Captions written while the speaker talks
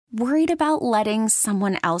Worried about letting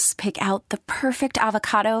someone else pick out the perfect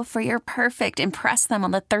avocado for your perfect impress them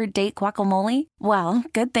on the third date guacamole? Well,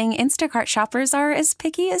 good thing Instacart shoppers are as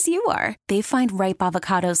picky as you are. They find ripe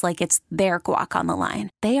avocados like it's their guac on the line.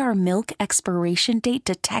 They are milk expiration date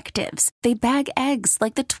detectives. They bag eggs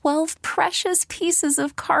like the 12 precious pieces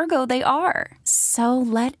of cargo they are. So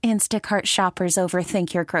let Instacart shoppers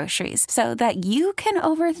overthink your groceries so that you can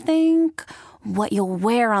overthink what you'll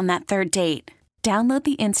wear on that third date. Download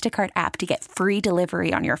the Instacart app to get free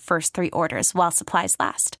delivery on your first 3 orders while supplies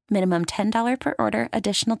last. Minimum $10 per order.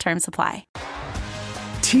 Additional terms apply.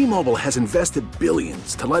 T-Mobile has invested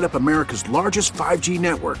billions to light up America's largest 5G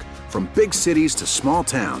network, from big cities to small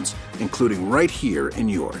towns, including right here in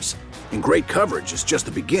yours. And great coverage is just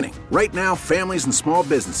the beginning. Right now, families and small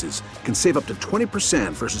businesses can save up to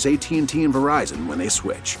 20% versus AT&T and Verizon when they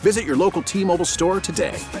switch. Visit your local T-Mobile store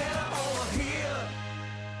today.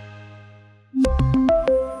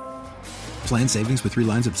 Plan savings with 3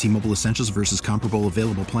 lines of T-Mobile Essentials versus comparable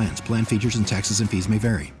available plans. Plan features and taxes and fees may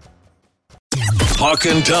vary. Hawk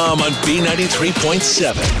and Tom on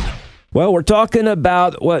B93.7. Well, we're talking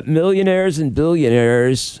about what millionaires and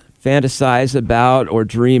billionaires fantasize about or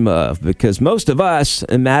dream of, because most of us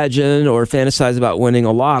imagine or fantasize about winning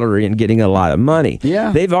a lottery and getting a lot of money.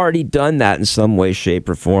 Yeah. They've already done that in some way, shape,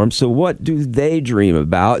 or form. So what do they dream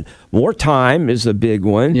about? More time is a big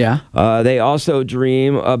one. Yeah. They also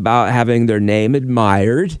dream about having their name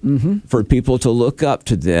admired, for people to look up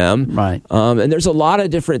to them. Right. And there's a lot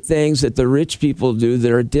of different things that the rich people do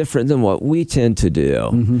that are different than what we tend to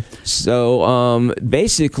do. So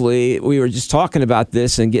basically, we were just talking about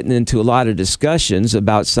this and getting into a lot of discussions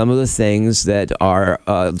about some of the things that are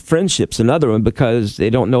friendships, another one, because they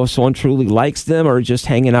don't know if someone truly likes them or just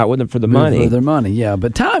hanging out with them for the money. For their money, yeah.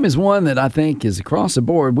 But time is one that I think is across the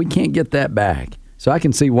board. We can't get that back. So I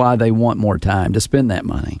can see why they want more time to spend that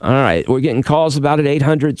money. All right. We're getting calls about it,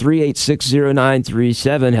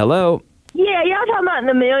 800-386-0937. Hello? Yeah, y'all talking about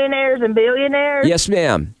the millionaires and billionaires? Yes,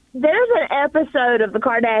 ma'am. There's an episode of the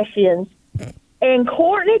Kardashians, and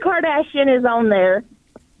Kourtney Kardashian is on there,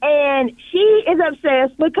 and she is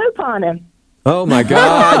obsessed with couponing. Oh, my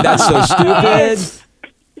God. That's so stupid.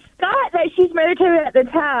 Scott, that she's married to at the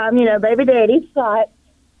time, baby daddy, Scott,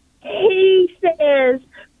 he says,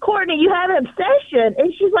 Kourtney, you have an obsession.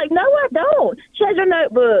 And she's like, no, I don't. She has her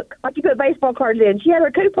notebook, like you put baseball cards in. She had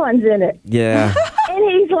her coupons in it. Yeah.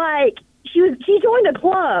 And he's like, she joined a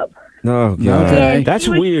club. Oh, God. Okay. That's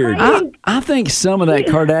weird. I think some of that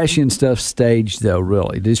Kardashian stuff's staged, though,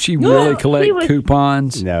 really. Does she really collect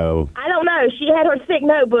coupons? No. I don't know. She had her thick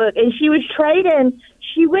notebook, and she was trading.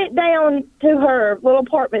 She went down to her little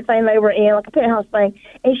apartment thing they were in, like a penthouse thing,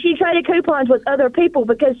 and she traded coupons with other people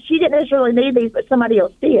because she didn't necessarily need these, but somebody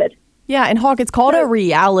else did. Yeah, and Hawk, it's called a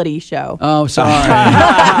reality show. Oh, sorry.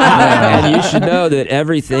 And you should know that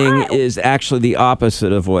everything is actually the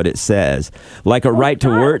opposite of what it says. Like a right to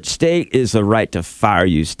work state is a right to fire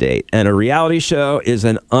you state, and a reality show is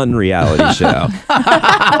an unreality show.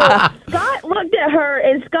 Scott looked at her,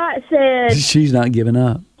 and Scott said, She's not giving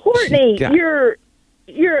up. Kourtney,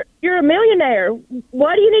 you're a millionaire.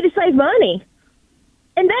 Why do you need to save money?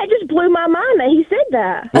 And that just blew my mind that he said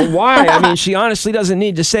that. Well, why? I mean, she honestly doesn't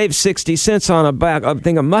need to save 60 cents on a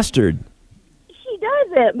thing of mustard. She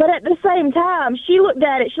doesn't, but at the same time, she looked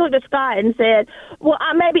at Scott and said, well,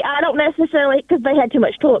 maybe I don't necessarily, because they had too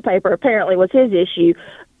much toilet paper, apparently, was his issue.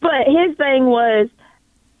 But her thing was,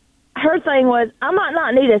 I might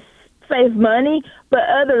not need to save money, but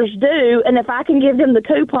others do, and if I can give them the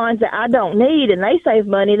coupons that I don't need and they save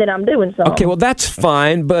money, then I'm doing something. Okay, well, that's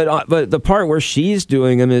fine, but the part where she's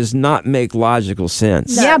doing them is not make logical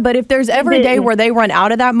sense. Yeah, but if there's ever a day where they run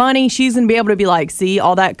out of that money, she's going to be able to be like, see,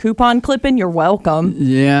 all that coupon clipping, you're welcome.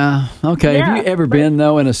 Yeah. Okay. Yeah, have you ever been,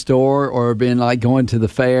 though, in a store or been, like, going to the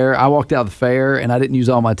fair? I walked out of the fair, and I didn't use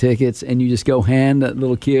all my tickets, and you just go hand that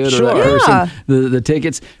little kid or that person the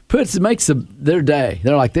tickets, makes their day.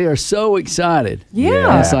 They're like, they are so excited.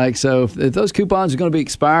 Yeah. It's like, so if those coupons are going to be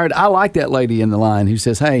expired, I like that lady in the line who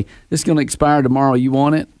says, hey, this is going to expire tomorrow. You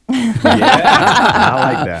want it?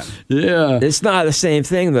 I like that. Yeah. It's not the same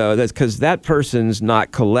thing, though. That's because that person's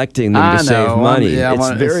not collecting them to save money. It's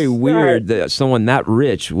very weird that someone that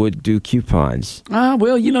rich would do coupons.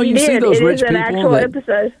 Well, you see those rich people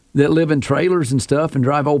that live in trailers and stuff and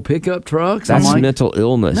drive old pickup trucks. That's mental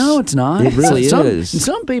illness. No, it's not. It really is.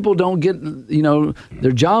 Some people don't get,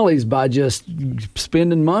 their jollies by just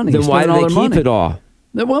spending money. Then why do they keep it all?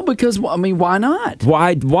 Well, because, I mean, why not?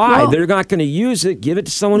 Why? Well, they're not going to use it. Give it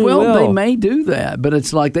to someone who will. Well, they may do that, but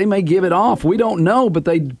it's like they may give it off. We don't know, but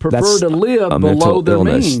they prefer to live below their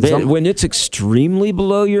means. When it's extremely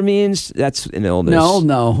below your means, that's an illness.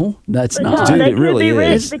 No, that's not. Dude, they it really could be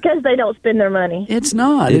rich is. because they don't spend their money. It's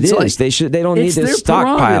not. It it's is. Like, they don't need to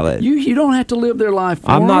stockpile it. You don't have to live their life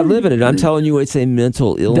for I'm not them. living it. I'm telling you, it's a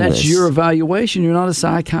mental illness. That's your evaluation. You're not a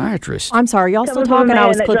psychiatrist. I'm sorry, y'all still Coming from a talking? I man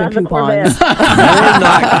was that clipping drives a coupons.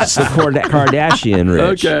 You're not the Kardashian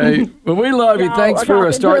rich. Okay. Well, we love you. Y'all Thanks are for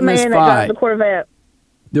talking to starting a this man that drives fight. a Corvette.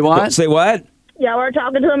 Do what? Say what? Y'all are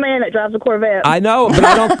talking to a man that drives a Corvette. I know, but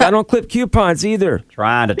I don't clip coupons either.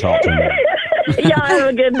 Trying to talk to me. Y'all have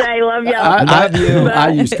a good day. Love y'all. I love you. I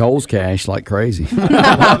use Kohl's Cash like crazy.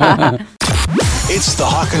 It's the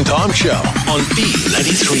Hawk and Tom Show on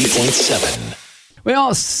B93.7.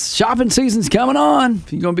 Well, shopping season's coming on.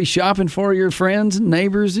 You're going to be shopping for your friends and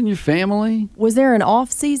neighbors and your family. Was there an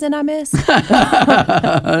off season I missed? You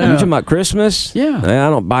talking about Christmas? Yeah.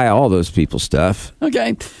 I don't buy all those people's stuff.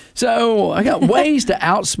 Okay, so I got ways to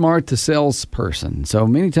outsmart the salesperson. So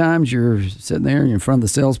many times you're sitting there in front of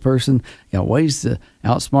the salesperson, you got ways to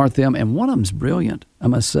outsmart them, and one of them's brilliant, I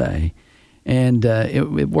must say. And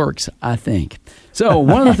it works, I think. So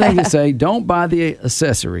one of the things they say, don't buy the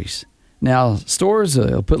accessories. Now, stores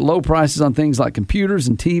will put low prices on things like computers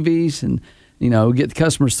and TVs and, get the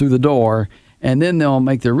customers through the door. And then they'll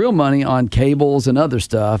make their real money on cables and other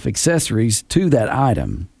stuff, accessories to that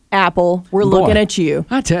item. Apple, we're looking at you.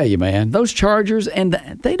 I tell you, man, those chargers, and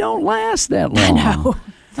they don't last that long. I know.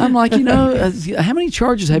 I'm like, how many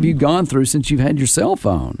chargers have you gone through since you've had your cell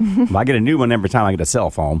phone? Well, I get a new one every time I get a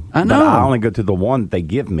cell phone. I know. But I only go to the one that they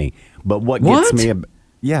give me. But what gets me...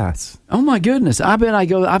 Yes. Oh, my goodness. I bet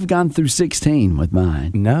I've gone through 16 with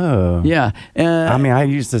mine. No. Yeah. I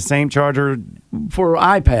use the same charger. For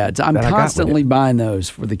iPads. I'm that I got with constantly it. buying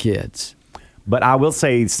those for the kids. But I will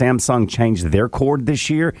say Samsung changed their cord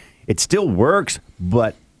this year. It still works,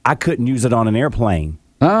 but I couldn't use it on an airplane.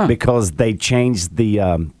 Because they changed the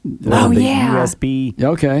USB.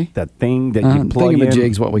 Okay. The thing that you plug in.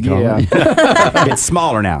 Thingamajig's what we call it. It's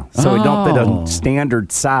smaller now. So it don't fit a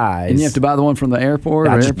standard size. And you have to buy the one from the airport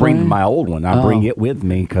I or just bring airplane? my old one. I bring it with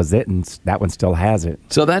me because that one still has it.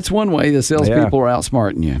 So that's one way the salespeople are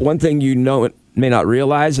outsmarting you. One thing may not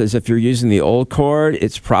realize is if you're using the old cord,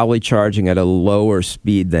 it's probably charging at a lower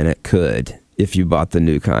speed than it could if you bought the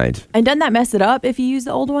new kind. And doesn't that mess it up if you use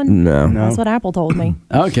the old one? No. That's what Apple told me.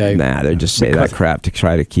 Okay. Nah, they just say that crap to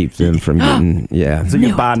try to keep them from getting, So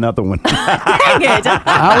you buy another one. Dang it.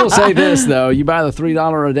 I will say this, though. You buy the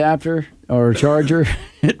 $3 adapter or charger,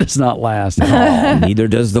 it does not last at all. Neither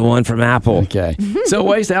does the one from Apple. Okay. So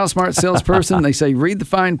ways to outsmart a salesperson, they say read the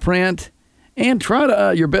fine print and try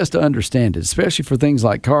to your best to understand it, especially for things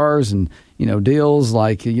like cars and, deals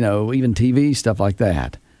like, even TV, stuff like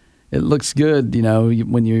that. It looks good,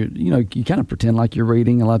 when you kind of pretend like you're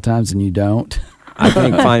reading a lot of times and you don't. I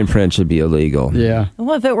think fine print should be illegal. Yeah.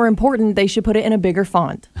 Well, if it were important, they should put it in a bigger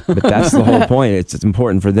font. But that's the whole point. It's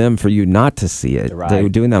important for you not to see it. Right. They're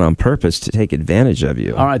doing that on purpose to take advantage of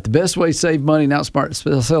you. All right. The best way to save money and outsmart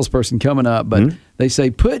a salesperson coming up, but they say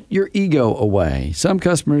put your ego away. Some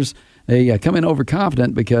customers, they come in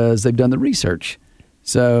overconfident because they've done the research.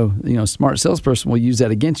 So, smart salesperson will use that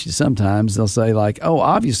against you sometimes. They'll say like, oh,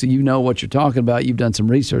 obviously you know what you're talking about. You've done some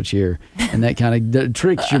research here. And that kind of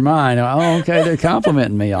tricks your mind. Oh, okay, they're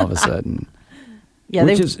complimenting me all of a sudden. Yeah,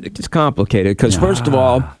 Which is it's complicated because, first of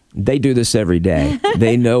all, they do this every day.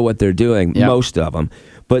 They know what they're doing, most of them.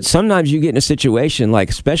 But sometimes you get in a situation, like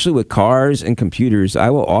especially with cars and computers, I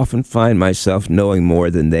will often find myself knowing more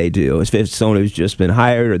than they do. If it's someone who's just been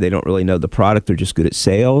hired or they don't really know the product, they're just good at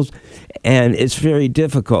sales. And it's very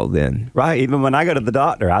difficult then. Right. Even when I go to the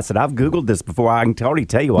doctor, I said, I've Googled this before. I can already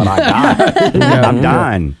tell you what I got. I'm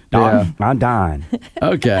dying. I'm dying.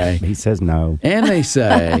 Okay. He says no. And they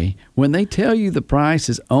say when they tell you the price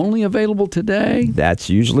is only available today, that's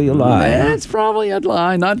usually a lie. That's probably a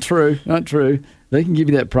lie. Not true. Not true. They can give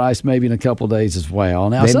you that price maybe in a couple of days as well.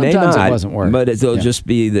 Now, sometimes it wasn't working. But it'll just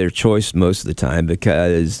be their choice most of the time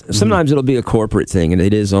because sometimes it'll be a corporate thing and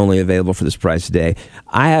it is only available for this price today.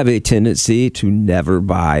 I have a tendency to never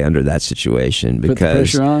buy under that situation because put the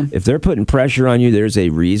pressure on? If they're putting pressure on you, there's a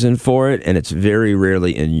reason for it and it's very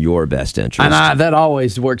rarely in your best interest. And that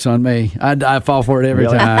always works on me. I fall for it every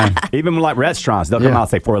time. Even like restaurants, they'll come out and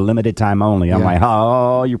say for a limited time only. I'm like,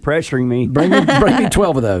 oh, you're pressuring me. Bring me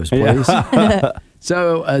 12 of those, please.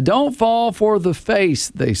 So don't fall for the face,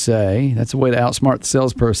 they say. That's a way to outsmart the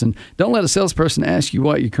salesperson. Don't let a salesperson ask you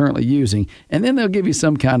what you're currently using, and then they'll give you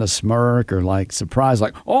some kind of smirk or like surprise,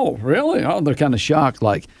 like, oh, really? Oh, they're kind of shocked,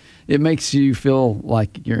 like, it makes you feel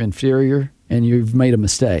like you're inferior and you've made a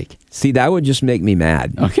mistake. See, that would just make me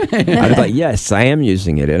mad. Okay. I'd be like, yes, I am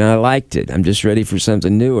using it, and I liked it. I'm just ready for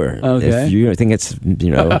something newer. Okay. If you think it's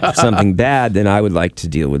something bad, then I would like to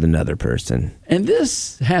deal with another person. And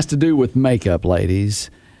this has to do with makeup, ladies.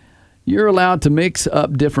 You're allowed to mix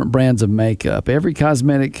up different brands of makeup. Every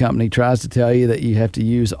cosmetic company tries to tell you that you have to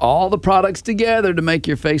use all the products together to make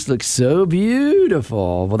your face look so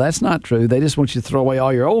beautiful. Well, that's not true. They just want you to throw away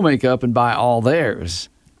all your old makeup and buy all theirs.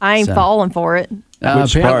 I ain't falling for it.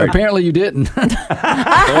 Apparently you didn't. Dang.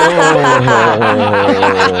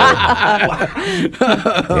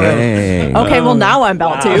 Okay, well, now I'm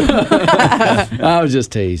about to. I was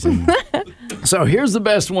just teasing. So here's the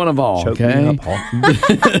best one of all, okay?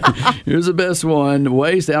 Here's the best one.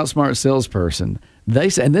 Ways to outsmart salesperson. They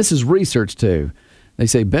say, and this is research too, they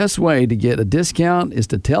say best way to get a discount is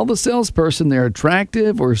to tell the salesperson they're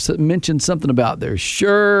attractive or mention something about their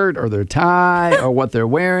shirt or their tie or what they're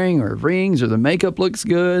wearing or rings or their makeup looks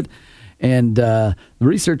good. And the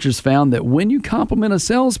researchers found that when you compliment a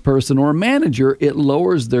salesperson or a manager, it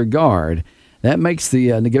lowers their guard. That makes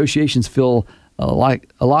the negotiations feel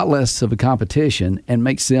like a lot less of a competition and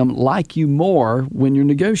makes them like you more when you're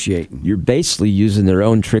negotiating. You're basically using their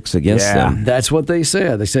own tricks against them. That's what they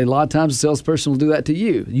said. They say a lot of times a salesperson will do that to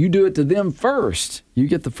you. You do it to them first. You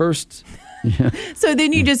get the first. Yeah. So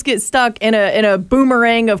then you just get stuck in a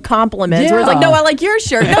boomerang of compliments where it's like, no, I like your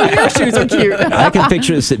shirt. No, your shoes are cute. I can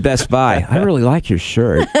picture this at Best Buy. I really like your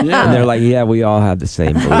shirt. Yeah. And they're like, yeah, we all have the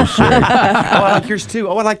same blue shirt. I like yours too.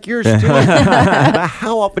 Oh, I like yours too.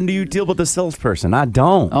 How often do you deal with a salesperson? I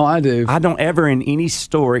don't. Oh, I do. I don't ever in any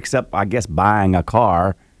store except, I guess, buying a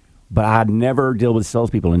car. But I never deal with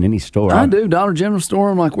salespeople in any store. I do. Dollar General store.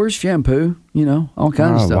 I'm like, where's shampoo? All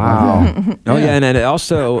kinds of stuff. Wow. Like that. Oh, yeah. And then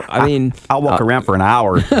also, I'll walk around for an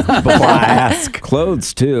hour before I ask.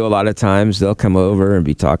 Clothes, too. A lot of times they'll come over and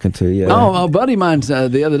be talking to you. Oh, a buddy of mine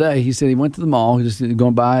the other day, he said he went to the mall, just going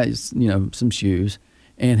to buy, some shoes.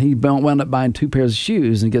 And he wound up buying 2 pairs of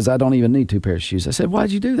shoes. And he goes, I don't even need 2 pairs of shoes. I said,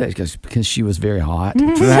 why'd you do that? He goes, because she was very hot.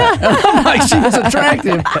 I'm like, she was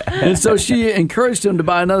attractive. And so she encouraged him to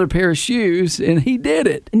buy another pair of shoes, and he did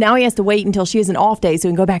it. Now he has to wait until she has an off day so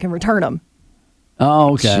he can go back and return them.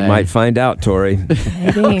 Oh, okay. She might find out, Tori.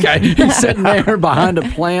 Okay. He's sitting there behind a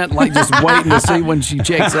plant, like just waiting to see when she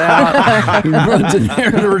checks out. He runs in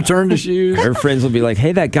there to return the shoes. Her friends will be like,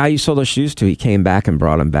 hey, that guy you sold those shoes to, he came back and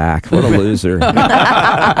brought them back. What a loser. All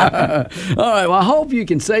right. Well, I hope you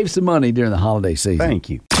can save some money during the holiday season. Thank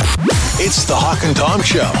you. It's the Hawk and Tom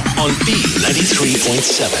Show on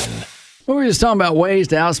B93.7. Well, we're just talking about ways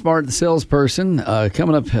to outsmart the salesperson.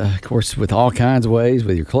 Coming up, of course, with all kinds of ways,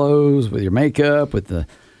 with your clothes, with your makeup, with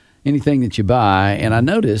anything that you buy. And I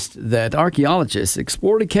noticed that archaeologists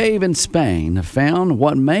explored a cave in Spain, found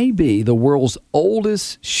what may be the world's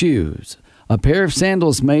oldest shoes. A pair of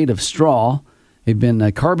sandals made of straw. They've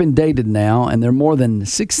been carbon dated now, and they're more than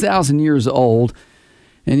 6,000 years old.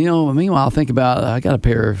 And, meanwhile, think about, I got a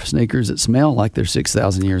pair of sneakers that smell like they're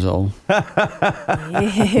 6,000 years old. Yeah,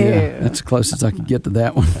 that's the closest I could get to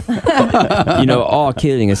that one. All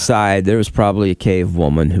kidding aside, there was probably a cave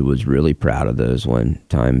woman who was really proud of those one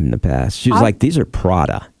time in the past. She was like, these are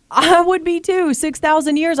Prada. I would be too.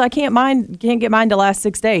 6,000 years, I can't get mine to last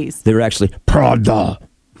 6 days. They were actually Prada.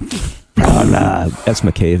 That's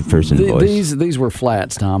my cave person voice. These were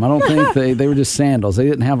flats, Tom. I don't think they were just sandals. They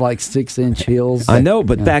didn't have like 6-inch heels. I know,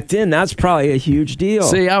 but back then, that's probably a huge deal.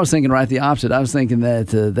 See, I was thinking right the opposite. I was thinking that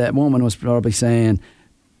that woman was probably saying,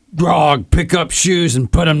 Grog, pick up shoes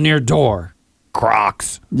and put them near door.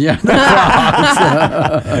 Crocs. Yeah, Crocs.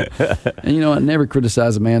 And you know what? Never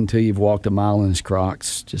criticize a man until you've walked a mile in his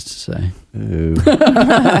Crocs, just to say. Ooh.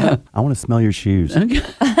 I want to smell your shoes. Okay.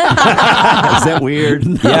 Is that weird?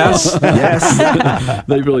 Yes. Yes.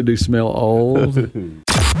 They really do smell old.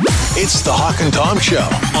 It's the Hawk and Tom Show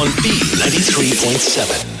on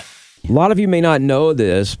B93.7. A lot of you may not know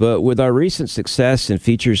this, but with our recent success in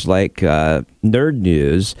features like Nerd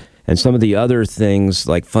News and some of the other things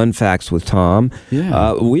like Fun Facts with Tom,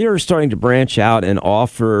 we are starting to branch out and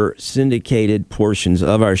offer syndicated portions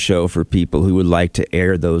of our show for people who would like to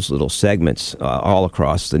air those little segments all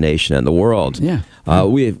across the nation and the world. Yeah.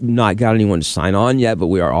 We have not got anyone to sign on yet, but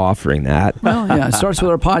we are offering that. Well, yeah, it starts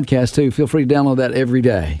with our podcast, too. Feel free to download that every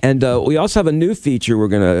day. And we also have a new feature we're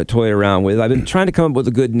going to toy around with. I've been trying to come up with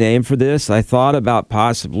a good name for this. I thought about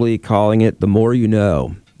possibly calling it The More You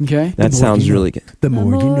Know. Okay. That sounds really good. The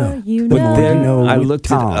more you know. But then I looked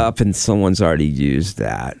it up and someone's already used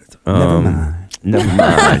that. Never mind. Never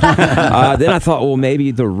mind. Then I thought, well,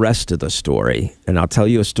 maybe the rest of the story. And I'll tell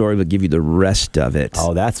you a story, but give you the rest of it.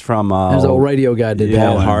 Oh, that's from... There's an old radio guy did that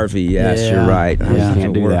Paul one. Harvey, yes, you're right. Yeah.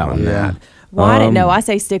 Can't do that one. Yeah. Well, I didn't know. I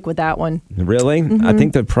say stick with that one. Really? Mm-hmm. I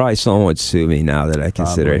think that probably someone would sue me now that I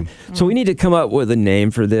consider it. So we need to come up with a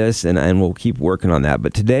name for this, and we'll keep working on that.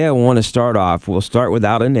 But today I want to start off. We'll start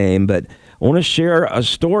without a name, but I want to share a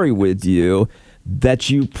story with you that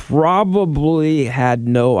you probably had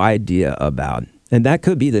no idea about. And that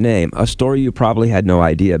could be the name. A story you probably had no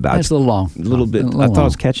idea about. That's a little long. A little bit. I thought it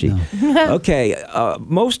was catchy. No. Okay.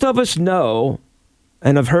 Most of us know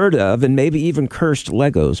and have heard of and maybe even cursed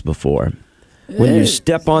Legos before. When you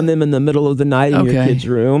step on them in the middle of the night in your kid's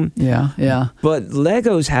room. Yeah. But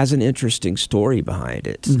Legos has an interesting story behind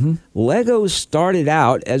it. Mm-hmm. Legos started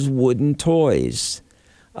out as wooden toys.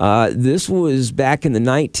 This was back in the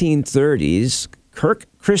 1930s. Kirk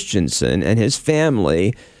Christensen and his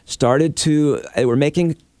family they were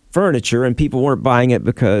making furniture, and people weren't buying it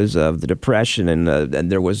because of the Depression and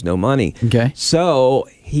there was no money. Okay. So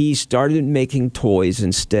he started making toys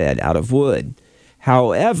instead out of wood.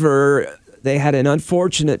 However, they had an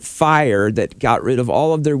unfortunate fire that got rid of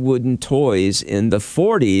all of their wooden toys in the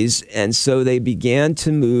 40s, and so they began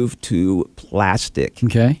to move to plastic.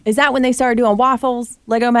 Okay. Is that when they started doing waffles,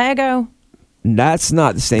 Lego Mago? That's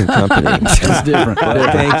not the same company. It's different.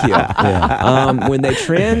 Thank you. Yeah. When they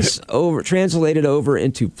translated over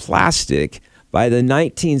into plastic, by the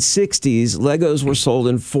 1960s, Legos were sold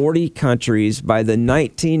in 40 countries. By the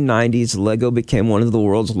 1990s, Lego became one of the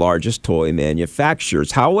world's largest toy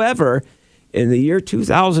manufacturers. However, in the year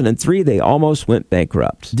 2003, they almost went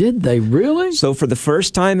bankrupt. Did they really? So for the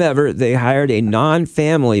first time ever, they hired a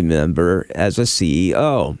non-family member as a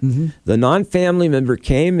CEO. Mm-hmm. The non-family member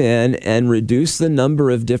came in and reduced the number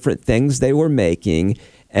of different things they were making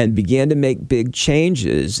and began to make big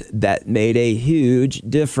changes that made a huge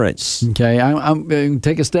difference. Okay, I'm going to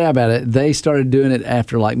take a stab at it. They started doing it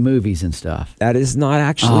after like movies and stuff. That is not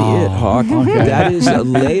actually it, Hawk. Okay. That is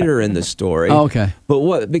later in the story. Okay. But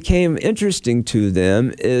what became interesting to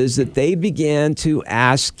them is that they began to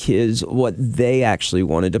ask kids what they actually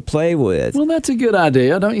wanted to play with. Well, that's a good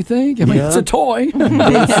idea, don't you think? I mean, it's a toy.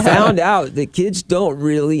 They found out that kids don't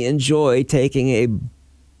really enjoy taking a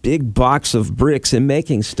big box of bricks and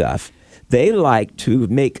making stuff. They like to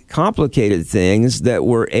make complicated things that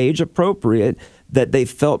were age appropriate, that they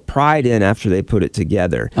felt pride in after they put it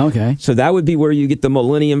together. Okay. So that would be where you get the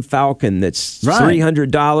Millennium Falcon that's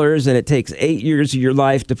 $300 and it takes 8 years of your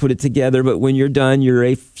life to put it together, but when you're done, you're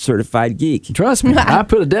a certified geek. Trust me, I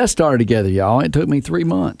put a Death Star together, y'all. It took me 3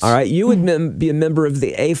 months. All right, you would be a member of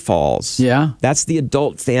the AFOLs. Yeah. That's the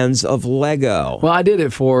adult fans of Lego. Well, I did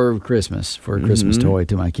it for Christmas, for a Christmas toy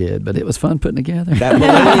to my kid, but it was fun putting together. That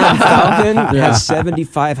Millennium Falcon has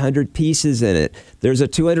 7,500 pieces in it. There's a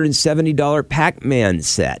 $270 Pac-Man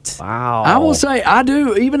set. Wow. I will say, I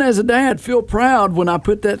do, even as a dad, feel proud when I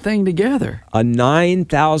put that thing together. A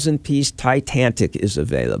 9,000-piece Titanic is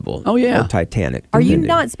available. Oh, yeah. Or Titanic. Are you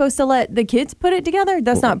not supposed to let the kids put it together?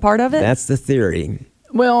 That's not part of it? That's the theory.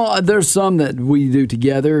 Well, there's some that we do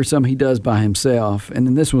together, some he does by himself, and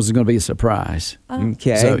then this one's going to be a surprise.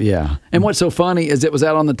 Okay. So, yeah. And what's so funny is it was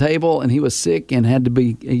out on the table, and he was sick and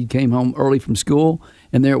he came home early from school,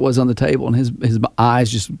 and there it was on the table, and his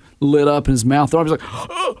eyes just lit up in his mouth. I was like,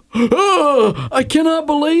 I cannot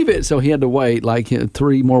believe it. So he had to wait like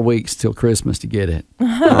 3 more weeks till Christmas to get it.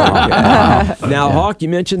 Now, Hawk, you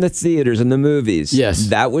mentioned the theaters and the movies. Yes.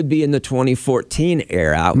 That would be in the 2014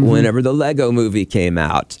 era, whenever the Lego movie came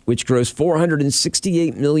out, which grossed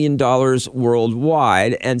 $468 million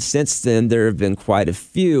worldwide. And since then, there have been quite a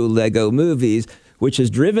few Lego movies, which has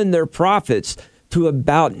driven their profits to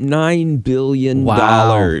about $9 billion.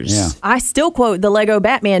 Wow. Yeah. I still quote the Lego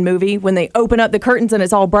Batman movie when they open up the curtains and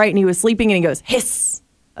it's all bright and he was sleeping and he goes, hiss.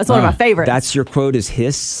 That's one of my favorites. That's your quote is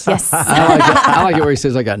hiss? Yes. I like it where he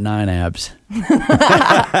says, I got 9 abs. That's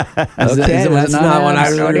not one I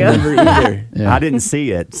remember either. Yeah. I didn't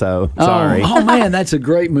see it, so sorry. Oh, man, that's a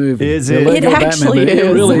great movie. Is it? It actually is.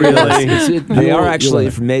 It really is. They are actually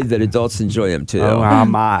made that adults enjoy them, too. Oh, I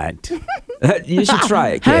might. You should try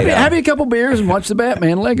it, Have Kato. you a couple beers and watch the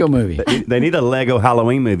Batman Lego movie. They need a Lego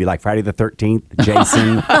Halloween movie like Friday the 13th,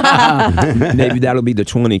 Jason. Maybe that'll be the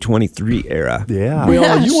 2023 era. Yeah.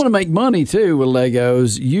 Well, you want to make money, too, with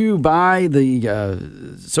Legos. You buy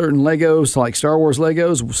the certain Legos, like Star Wars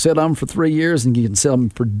Legos, sit on them for 3 years, and you can sell them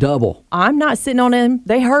for double. I'm not sitting on them.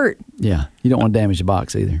 They hurt. Yeah, you don't want to damage the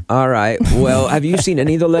box either. All right. Well, have you seen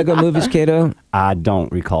any of the Lego movies, Kato? I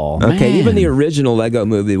don't recall. Okay, Man. even the original Lego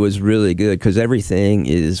movie was really good because everything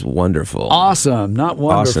is wonderful. Awesome, not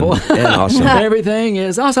wonderful. Awesome. And awesome. Everything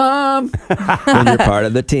is awesome. When you're part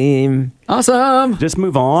of the team. Awesome. Just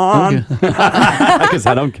move on. Because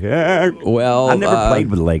I don't care. Well, I never played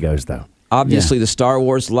with Legos, though. Obviously, the Star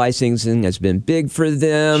Wars licensing has been big for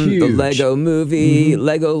them. Huge. The Lego movie,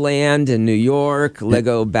 Legoland in New York,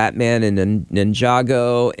 Lego Batman in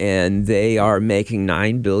Ninjago, and they are making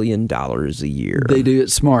 $9 billion a year. They do it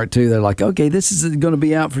smart, too. They're like, okay, this is going to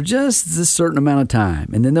be out for just this certain amount of time.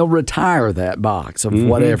 And then they'll retire that box of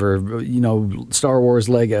whatever, Star Wars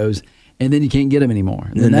Legos. And then you can't get them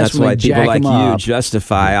anymore. And that's when why they people jack like 'em you up.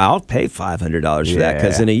 justify, I'll pay $500 for that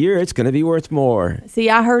because in a year it's going to be worth more.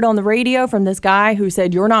 See, I heard on the radio from this guy who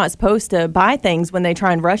said you're not supposed to buy things when they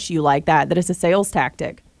try and rush you like that it's a sales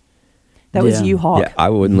tactic. That was you, Hawk. Yeah, I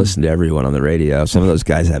wouldn't listen to everyone on the radio. Some of those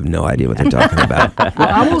guys have no idea what they're talking about. Well,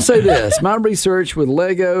 I will say this. My research with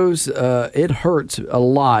Legos, it hurts a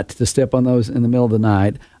lot to step on those in the middle of the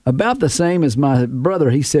night. About the same as my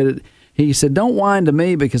brother. He said, don't whine to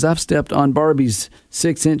me because I've stepped on Barbie's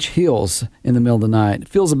 6-inch heels in the middle of the night. It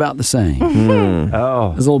feels about the same.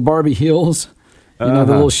 Oh. Those little Barbie heels, the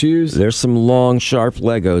little shoes. There's some long, sharp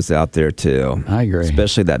Legos out there, too. I agree.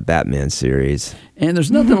 Especially that Batman series. And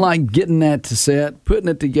there's nothing like getting that to set, putting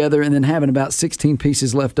it together, and then having about 16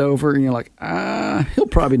 pieces left over. And you're like, he'll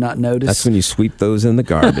probably not notice. That's when you sweep those in the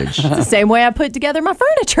garbage. It's the same way I put together my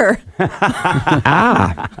furniture.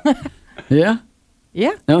 Yeah?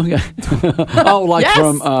 Yeah. Okay. Oh, like Yes.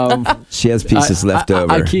 from She has pieces left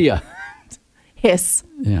over. IKEA. Hiss.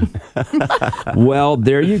 Yeah. Well,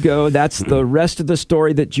 there you go. That's the rest of the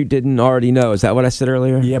story that you didn't already know. Is that what I said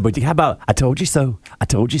earlier? Yeah, but how about I told you so? I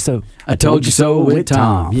told you so. I told you so with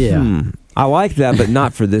Tom. Yeah. I like that, but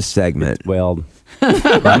not for this segment. Well,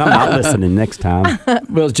 I'm not listening next time.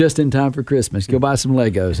 Well, it's just in time for Christmas. Go buy some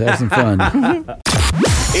Legos. Have some fun.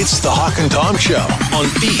 It's the Hawk and Tom Show on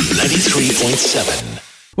B93.7.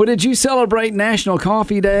 Well, did you celebrate National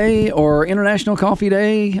Coffee Day or International Coffee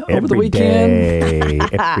Day over the weekend?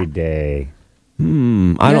 Every day.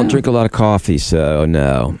 I don't drink a lot of coffee, so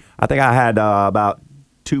no. I think I had about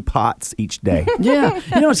 2 pots each day. Yeah.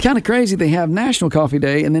 It's kind of crazy. They have National Coffee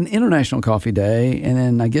Day and then International Coffee Day. And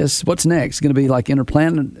then I guess what's next? Going to be like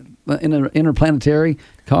Interplanetary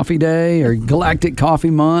Coffee Day or Galactic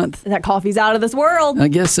Coffee Month? That coffee's out of this world. I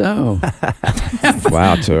guess so.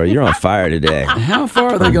 Wow, Tori, you're on fire today. How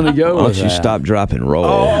far are they going to go Why with don't you that? stop, drop, and roll?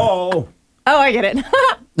 Oh. Oh, I get it.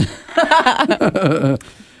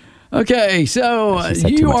 Okay, so She said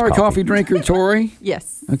too you much are a coffee. coffee drinker, Tori.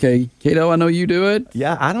 Yes. Okay, Kato, I know you do it.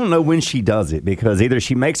 Yeah, I don't know when she does it because either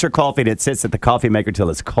she makes her coffee and it sits at the coffee maker till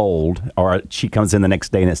it's cold, or she comes in the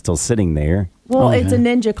next day and it's still sitting there. Well, it's a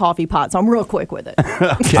Ninja coffee pot, so I'm real quick with it.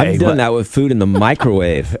 I've done that with food in the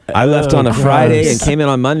microwave. I left on a Friday and came in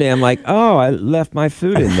on Monday. I'm like, oh, I left my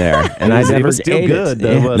food in there, and I It never was still ate good, it. though,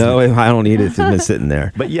 Yeah, wasn't no, it? I don't eat it if it's been sitting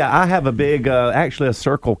there. But yeah, I have a big, actually a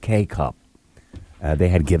Circle K cup. They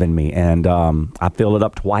had given me, and I fill it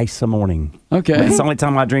up twice a morning. Okay. But it's the only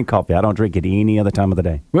time I drink coffee. I don't drink it any other time of the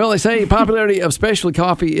day. Well, they say popularity of specialty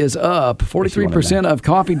coffee is up. 43% of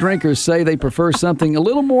coffee drinkers say they prefer something a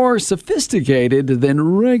little more sophisticated than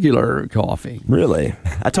regular coffee. Really?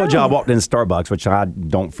 I told you I walked in Starbucks, which I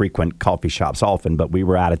don't frequent coffee shops often, but we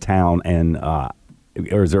were out of town, and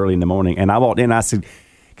it was early in the morning. And I walked in, I said,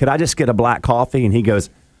 could I just get a black coffee? And he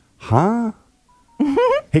goes, huh?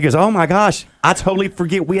 He goes, oh my gosh, I totally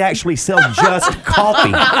forget we actually sell just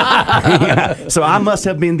coffee. So I must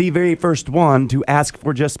have been the very first one to ask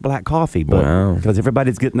for just black coffee. But because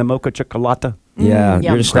everybody's getting the mocha chocolate. Yeah, Yum.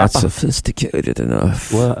 you're just not sophisticated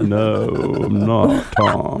enough. Well, no, I'm not,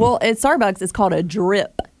 Tom. Well, at Starbucks, it's called a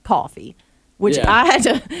drip coffee, which Yeah. I had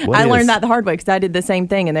to. What I is? learned that the hard way because I did the same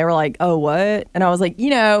thing, and they were like, "Oh, what?" And I was like,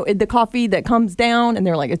 the coffee that comes down, and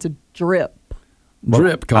they're like, "It's a drip."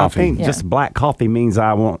 Drip coffee. I think just black coffee means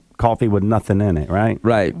I want coffee with nothing in it, right?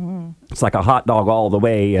 Right. It's like a hot dog all the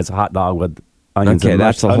way as a hot dog with onions Okay, and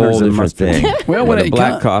that's a onions whole and different mustard. thing. Well, when But a it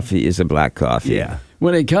black co- coffee is a black coffee. Yeah.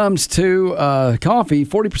 When it comes to coffee,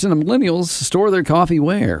 40% of millennials store their coffee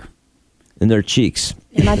where? In their cheeks.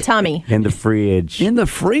 In my tummy. In the fridge. In the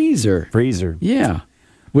freezer. freezer. Yeah.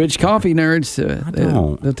 Which coffee nerds,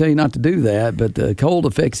 don't. they'll tell you not to do that, but the cold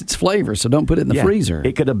affects its flavor, so don't put it in the Yeah. freezer.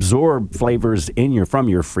 It could absorb flavors from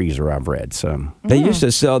your freezer, I've read. So They used to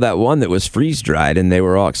sell that one that was freeze dried, and they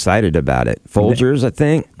were all excited about it. Folgers, I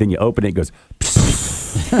think. then you open it, it goes,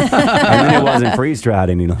 And then it wasn't freeze-dried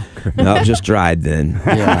any longer. No, just dried then.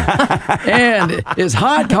 Yeah. And is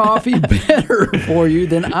hot coffee better for you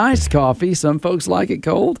than iced coffee? Some folks like it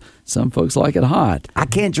cold. Some folks like it hot. I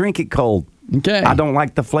can't drink it cold. Okay. I don't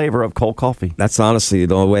like the flavor of cold coffee. That's honestly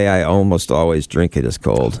the way I almost always drink it is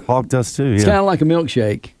cold. Hog does too, It's kind of like a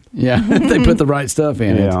milkshake. Yeah, they put the right stuff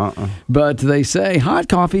in it. But they say hot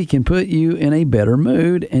coffee can put you in a better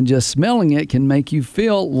mood, and just smelling it can make you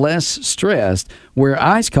feel less stressed, where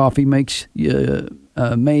iced coffee makes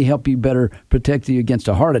may help you better protect you against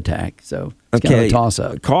a heart attack. So it's kind of a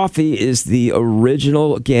toss-up. Coffee is the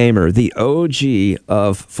original gamer, the OG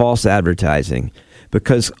of false advertising,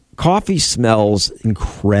 because coffee smells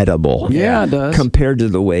incredible. Yeah, it does. Compared to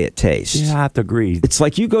the way it tastes. Yeah, I have to agree. It's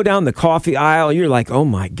like you go down the coffee aisle, you're like, oh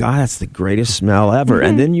my God, that's the greatest smell ever.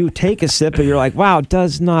 And then you take a sip and you're like, wow, it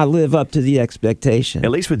does not live up to the expectation.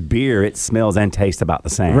 At least with beer, it smells and tastes about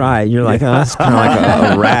the same. Right. You're like, oh, that's kind of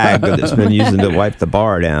like a rag that's been using to wipe the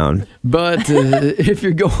bar down. But if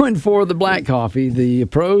you're going for the black coffee, the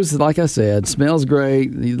pros, like I said, smells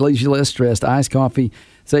great, it leaves you less stressed. Iced coffee,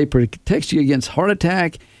 say, protects you against heart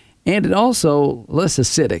attack, and it also less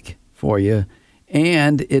acidic for you.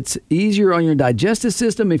 And it's easier on your digestive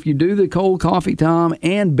system if you do the cold coffee, Tom,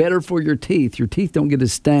 and better for your teeth. Your teeth don't get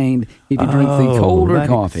as stained if you drink the colder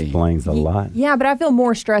coffee. Explains a lot. Yeah, but I feel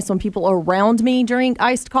more stressed when people around me drink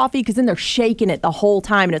iced coffee because then they're shaking it the whole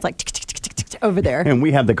time and it's like tick, tick, tick, tick, tick, over there. And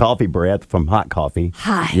we have the coffee breath from hot coffee.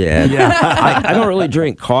 Hi. Yeah. I don't really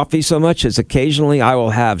drink coffee so much as occasionally I will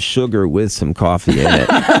have sugar with some coffee in it.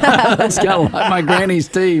 That's kind of like my granny's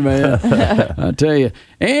tea, man. I tell you.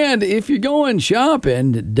 And if you're going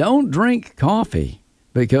shopping, don't drink coffee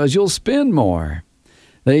because you'll spend more.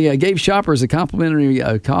 They gave shoppers a complimentary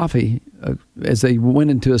coffee as they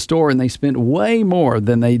went into a store, and they spent way more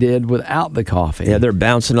than they did without the coffee. Yeah, they're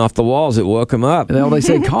bouncing off the walls. It woke them up. Well, they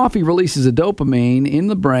say coffee releases a dopamine in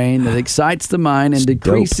the brain that excites the mind and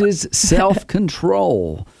decreases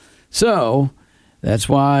self-control. So that's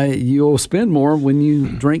why you'll spend more when you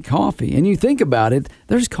drink coffee. And you think about it,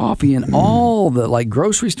 there's coffee in all the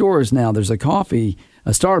grocery stores now. There's a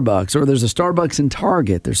Starbucks, or there's a Starbucks in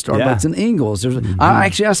Target. There's Starbucks in Ingles. I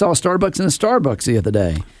saw a Starbucks in a Starbucks the other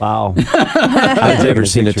day. Wow. Have you ever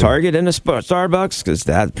seen a Target in a Starbucks? Because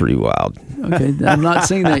that's pretty wild. Okay, I've not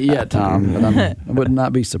seen that yet, Tom, but I would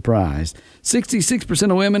not be surprised. 66%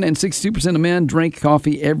 of women and 62% of men drink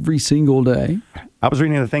coffee every single day. I was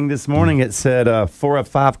reading a thing this morning. It said 4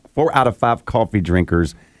 out of 5 coffee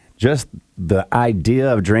drinkers, just the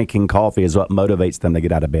idea of drinking coffee is what motivates them to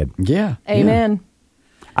get out of bed. Yeah. Amen. Yeah.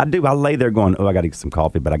 I do. I lay there going, I got to get some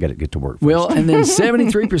coffee, but I got to get to work first. Well, and then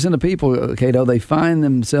 73% of people, Cato, they find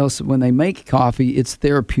themselves, when they make coffee, it's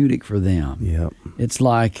therapeutic for them. Yep. It's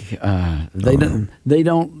like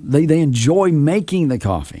they enjoy making the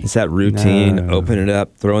coffee. It's that routine, open it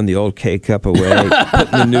up, throwing the old K-cup away,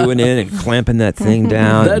 putting the new one in and clamping that thing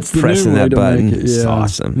down, That's the pressing new way that to button. make it. It's Yeah.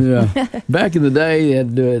 awesome. Yeah. Back in the day, you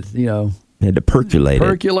had to do it, You had to percolate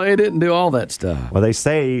percolate it and do all that stuff. Well, they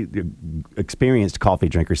say, experienced coffee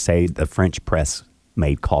drinkers say the French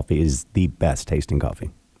press-made coffee is the best tasting coffee.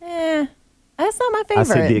 That's not my favorite. I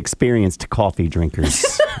said the experienced coffee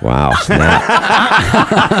drinkers. Wow. What's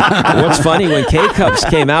funny, when K-Cups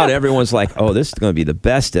came out, everyone's like, oh, this is going to be the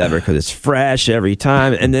best ever because it's fresh every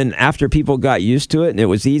time. And then after people got used to it and it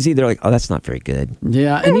was easy, they're like, oh, that's not very good.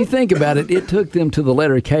 Yeah, and you think about it, it took them to the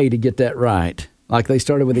letter K to get that right. Like they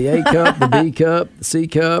started with the A cup, the B cup, the C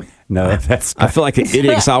cup. No, that's... I feel like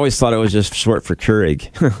idiots always thought it was just short for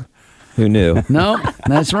Keurig. Who knew? No,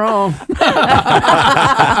 that's wrong. All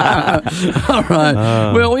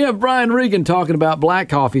right. Well, we have Brian Regan talking about black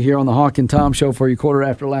coffee here on the Hawk and Tom Show for you, Quarter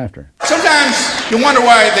After Laughter. Sometimes you wonder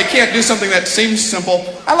why they can't do something that seems simple.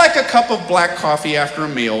 I like a cup of black coffee after a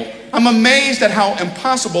meal. I'm amazed at how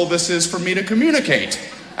impossible this is for me to communicate.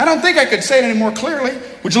 I don't think I could say it any more clearly.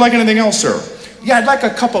 Would you like anything else, sir? Yeah, I'd like a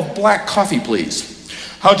cup of black coffee, please.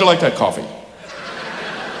 How'd you like that coffee?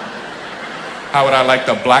 How would I like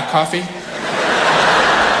the black coffee?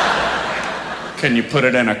 Can you put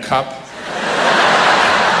it in a cup?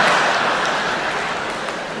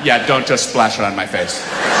 Yeah, don't just splash it on my face.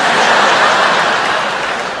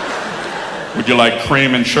 Would you like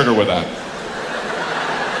cream and sugar with that?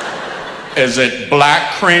 Is it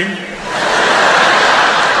black cream?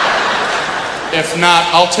 If not,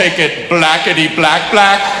 I'll take it blackety black.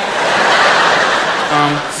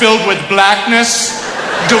 Filled with blackness,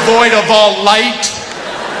 devoid of all light,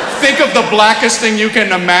 Think of the blackest thing you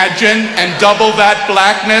can imagine and double that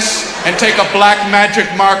blackness and take a black magic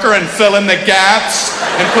marker and fill in the gaps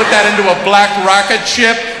and put that into a black rocket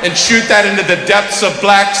ship and shoot that into the depths of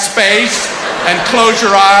black space and close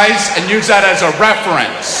your eyes and use that as a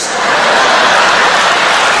reference.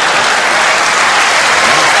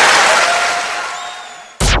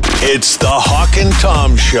 It's the Hawk and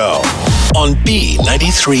Tom Show on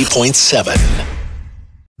B93.7.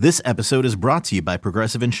 This episode is brought to you by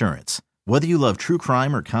Progressive Insurance. Whether you love true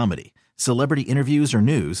crime or comedy, celebrity interviews or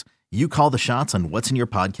news, you call the shots on what's in your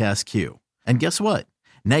podcast queue. And guess what?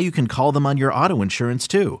 Now you can call them on your auto insurance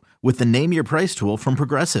too with the Name Your Price tool from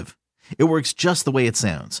Progressive. It works just the way it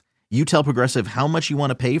sounds. You tell Progressive how much you want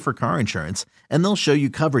to pay for car insurance, and they'll show you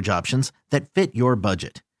coverage options that fit your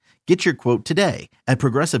budget. Get your quote today at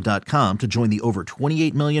Progressive.com to join the over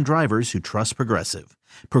 28 million drivers who trust Progressive.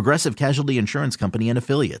 Progressive Casualty Insurance Company and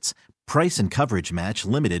Affiliates. Price and coverage match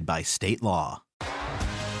limited by state law.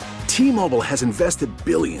 T-Mobile has invested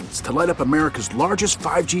billions to light up America's largest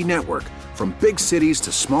 5G network, from big cities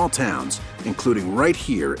to small towns, including right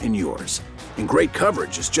here in yours. And great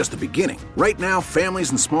coverage is just the beginning. Right now, families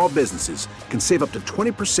and small businesses can save up to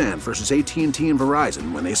 20% versus AT&T and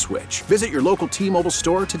Verizon when they switch. Visit your local T-Mobile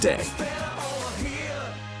store today.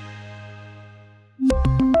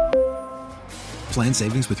 Plan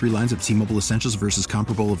savings with 3 lines of T-Mobile Essentials versus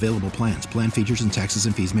comparable available plans. Plan features and taxes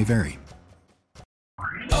and fees may vary.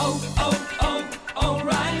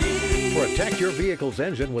 Protect your vehicle's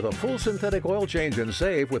engine with a full synthetic oil change and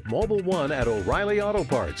save with Mobil 1 at O'Reilly Auto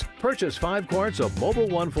Parts. Purchase 5 quarts of Mobil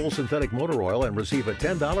 1 full synthetic motor oil and receive a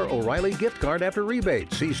 $10 O'Reilly gift card after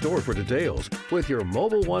rebate. See store for details. With your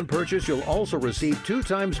Mobil 1 purchase, you'll also receive 2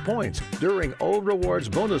 times points during O Rewards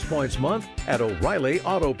Bonus Points Month at O'Reilly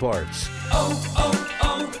Auto Parts.